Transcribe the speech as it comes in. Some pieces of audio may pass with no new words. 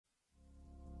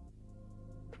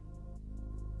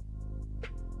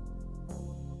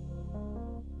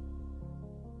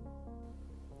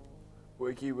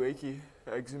Wakey, wakey,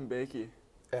 eggs and bakey.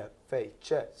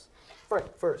 FHS.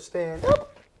 Frankfurt, stand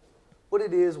up. What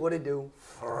it is, what it do.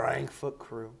 Frankfurt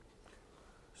crew.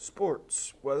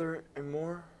 Sports, weather, and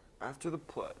more after the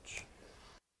pledge.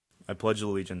 I pledge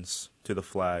allegiance to the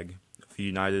flag of the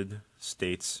United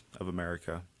States of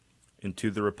America and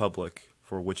to the republic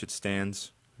for which it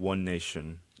stands, one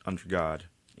nation, under God,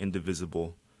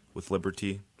 indivisible, with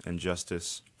liberty and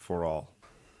justice for all.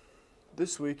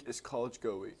 This week is College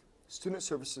Go Week. Student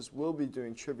Services will be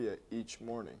doing trivia each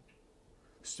morning.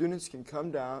 Students can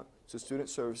come down to Student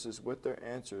Services with their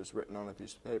answers written on a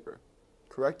piece of paper.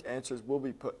 Correct answers will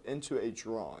be put into a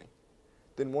drawing.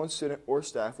 Then one student or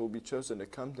staff will be chosen to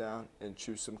come down and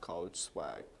choose some college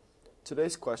swag.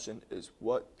 Today's question is,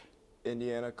 what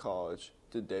Indiana college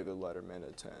did David Letterman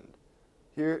attend?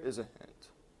 Here is a hint.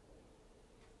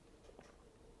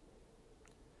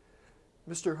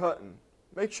 Mr. Hutton,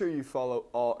 make sure you follow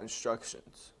all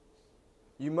instructions.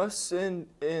 You must send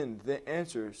in the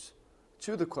answers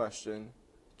to the question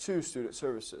to Student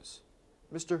Services.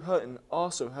 Mr. Hutton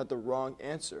also had the wrong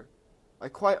answer. I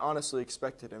quite honestly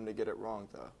expected him to get it wrong,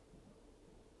 though.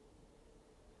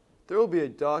 There will be a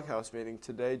doghouse meeting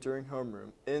today during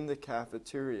homeroom in the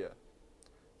cafeteria.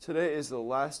 Today is the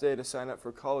last day to sign up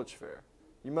for college fair.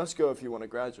 You must go if you want to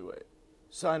graduate.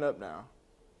 Sign up now.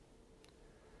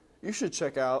 You should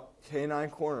check out K9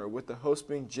 Corner with the host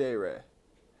being J-Ray,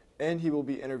 and he will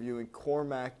be interviewing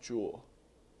Cormac Jewell.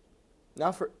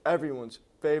 Now for everyone's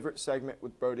favorite segment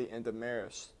with Brody and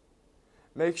Damaris.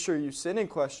 Make sure you send in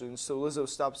questions so Lizzo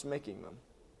stops making them.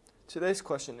 Today's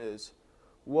question is,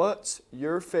 what's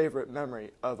your favorite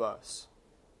memory of us?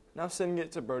 Now sending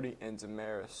it to Brody and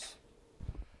Damaris.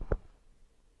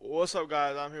 What's up,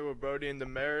 guys? I'm here with Brody and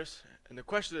Damaris, and the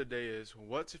question of the day is,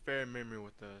 what's your favorite memory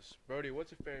with us? Brody,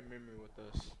 what's your favorite memory with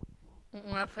us?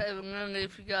 My favorite memory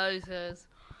of you guys is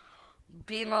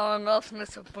being on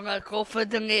announcements when I go for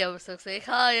the nails. So say,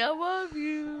 hi, I love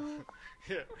you.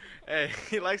 Yeah. Hey,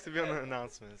 he likes to be on the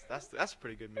announcements. That's a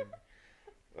pretty good memory.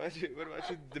 What about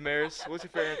you, Damaris? What's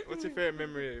your favorite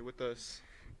memory with us?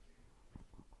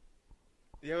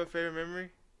 Do you have a favorite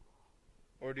memory?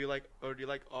 Or do you like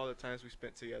all the times we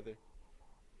spent together?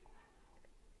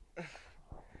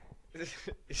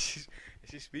 She's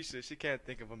speechless. She can't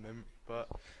think of a memory, but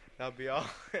that'll be all,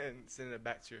 and send it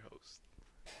back to your host.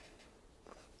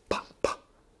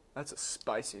 That's a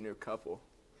spicy new couple.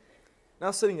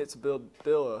 Now sending it to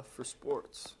Billa for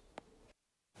sports.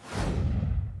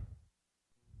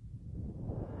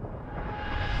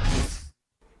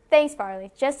 Thanks,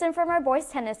 Farley. Just in from our boys'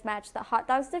 tennis match, the Hot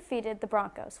Dogs defeated the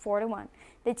Broncos 4-1.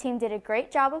 The team did a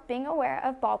great job of being aware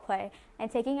of ball play and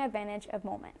taking advantage of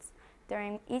moments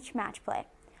during each match play.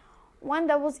 One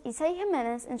doubles, Isai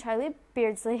Jimenez and Charlie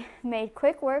Beardsley made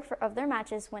quick work of their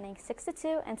matches, winning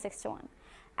 6-2 and 6-1.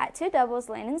 At two doubles,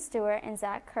 Landon Stewart and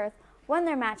Zach Kurth won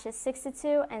their matches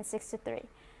 6-2 and 6-3.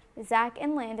 Zach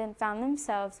and Landon found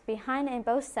themselves behind in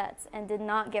both sets and did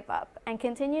not give up and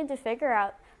continued to figure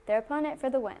out their opponent for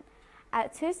the win.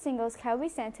 At two singles, Kelby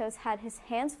Santos had his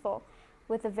hands full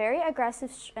with a very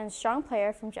aggressive and strong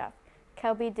player from Jeff.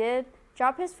 Kelby did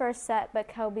drop his first set, but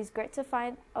Kelby's grit to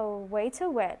find a way to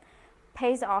win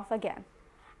pays off again.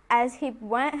 As he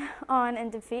went on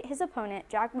and defeat his opponent,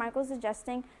 Jack Michaels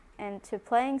adjusting and to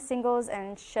playing singles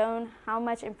and shown how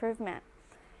much improvement.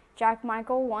 Jack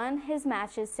Michael won his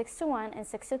matches 6-1 and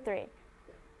 6-3.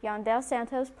 Yandel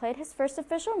Santos played his first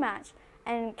official match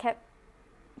and kept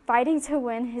fighting to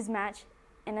win his match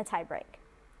in a tiebreak.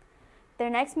 Their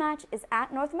next match is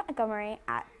at North Montgomery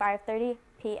at 5:30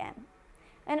 p.m.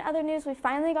 In other news, we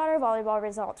finally got our volleyball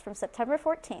results from September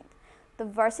 14th. The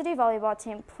varsity volleyball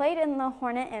team played in the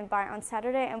Hornet Invite on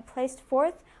Saturday and placed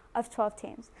 4th of 12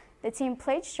 teams. The team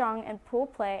played strong in pool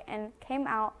play and came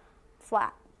out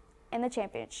flat in the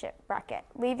championship bracket,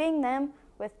 leaving them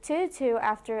with 2-2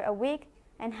 after a week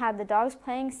and had the Dogs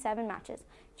playing 7 matches.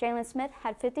 Jalen Smith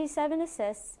had 57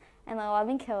 assists and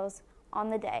 11 kills on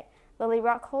the day. Lily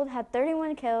Rockhold had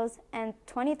 31 kills and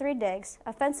 23 digs.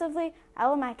 Offensively,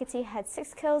 Ella McAtee had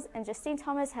 6 kills and Justine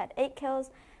Thomas had 8 kills.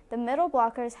 The middle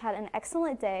blockers had an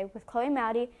excellent day, with Chloe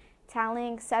Mowdy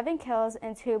tallying 7 kills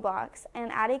and 2 blocks,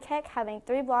 and Addie Keck having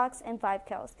 3 blocks and 5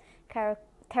 kills.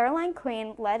 Caroline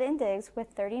Queen led in digs with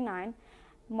 39.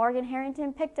 Morgan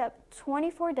Harrington picked up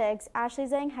 24 digs. Ashley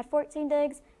Zhang had 14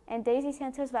 digs, and Daisy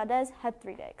Santos Valdez had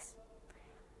 3 digs.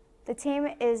 The team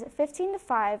is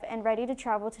 15-5 and ready to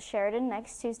travel to Sheridan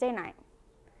next Tuesday night.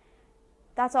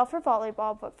 That's all for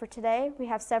volleyball, but for today we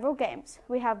have several games.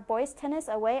 We have boys tennis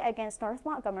away against North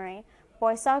Montgomery,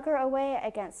 boys soccer away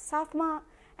against Southmont,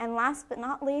 and last but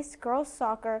not least, girls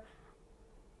soccer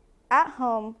at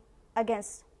home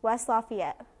against West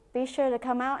Lafayette. Be sure to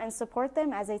come out and support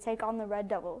them as they take on the Red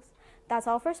Devils. That's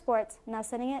all for sports. Now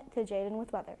sending it to Jaden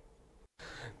with weather.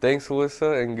 Thanks,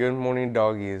 Alyssa, and good morning,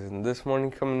 doggies. And this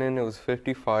morning coming in, it was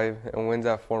 55 and winds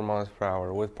at 4 miles per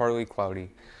hour with partly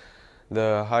cloudy.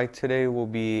 The high today will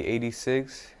be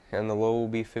 86 and the low will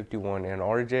be 51. And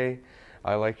RJ,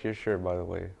 I like your shirt, by the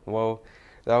way. Well,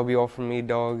 that'll be all from me,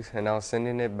 dogs, and now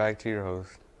sending it back to your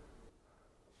host.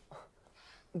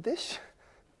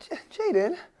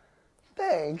 Jaden,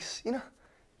 thanks. You know,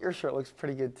 your shirt looks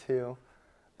pretty good too.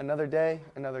 Another day,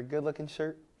 another good-looking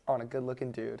shirt on a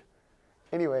good-looking dude.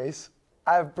 Anyways,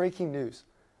 I have breaking news.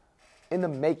 In the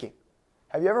making.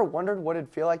 Have you ever wondered what it'd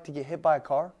feel like to get hit by a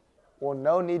car? Well,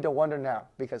 no need to wonder now,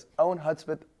 because Owen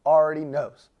Hudspeth already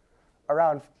knows.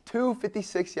 Around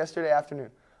 2:56 yesterday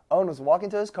afternoon, Owen was walking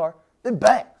to his car, then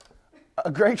bang!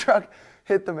 A gray truck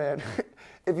hit the man.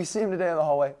 If you see him today in the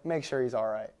hallway, make sure he's all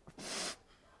right.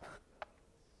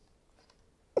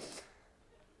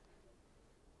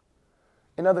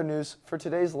 In other news, for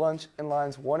today's lunch in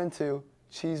lines 1 and 2,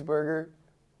 cheeseburger,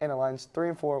 and in lines 3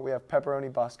 and 4, we have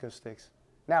pepperoni Bosco sticks.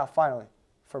 Now, finally,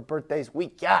 for birthdays, we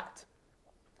got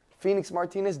Phoenix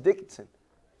Martinez Dickinson,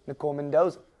 Nicole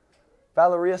Mendoza,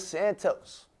 Valeria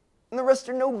Santos, and the rest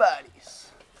are nobodies.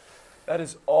 That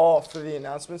is all for the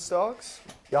announcements, dogs.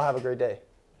 Y'all have a great day.